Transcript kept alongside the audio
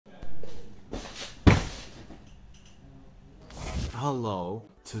Hello,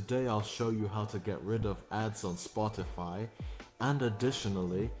 today I'll show you how to get rid of ads on Spotify and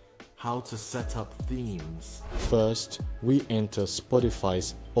additionally how to set up themes. First, we enter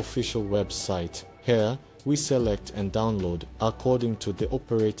Spotify's official website. Here, we select and download according to the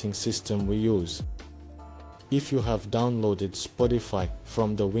operating system we use. If you have downloaded Spotify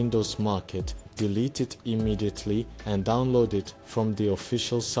from the Windows Market, delete it immediately and download it from the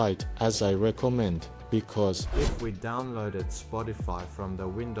official site as I recommend. Because if we downloaded Spotify from the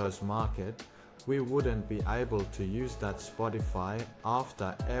Windows Market, we wouldn't be able to use that Spotify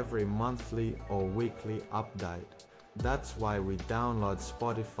after every monthly or weekly update. That's why we download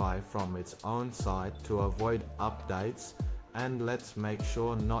Spotify from its own site to avoid updates, and let's make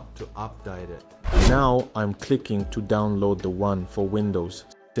sure not to update it. Now I'm clicking to download the one for Windows.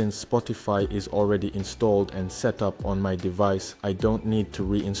 Since Spotify is already installed and set up on my device, I don't need to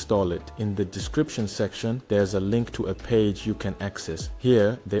reinstall it. In the description section, there's a link to a page you can access.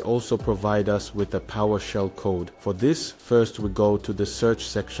 Here, they also provide us with a PowerShell code. For this, first we go to the search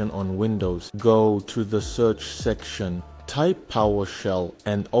section on Windows. Go to the search section. Type PowerShell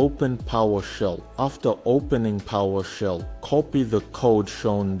and open PowerShell. After opening PowerShell, copy the code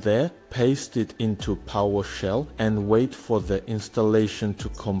shown there, paste it into PowerShell and wait for the installation to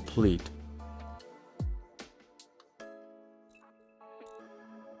complete.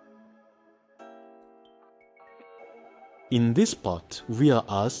 In this part, we are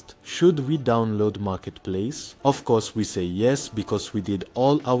asked, should we download Marketplace? Of course, we say yes because we did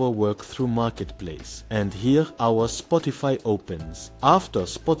all our work through Marketplace. And here our Spotify opens. After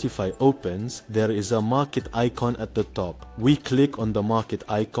Spotify opens, there is a market icon at the top. We click on the market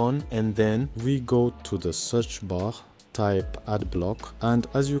icon and then we go to the search bar. Type adblock, and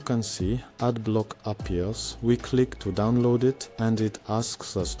as you can see, adblock appears. We click to download it and it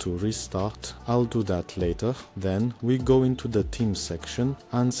asks us to restart. I'll do that later. Then we go into the theme section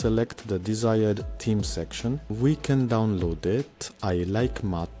and select the desired theme section. We can download it. I like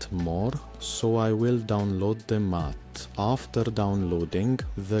matte more, so I will download the matte. After downloading,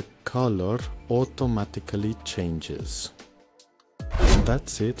 the color automatically changes.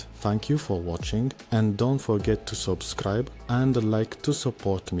 That's it. Thank you for watching and don't forget to subscribe and like to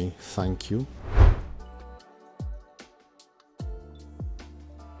support me. Thank you.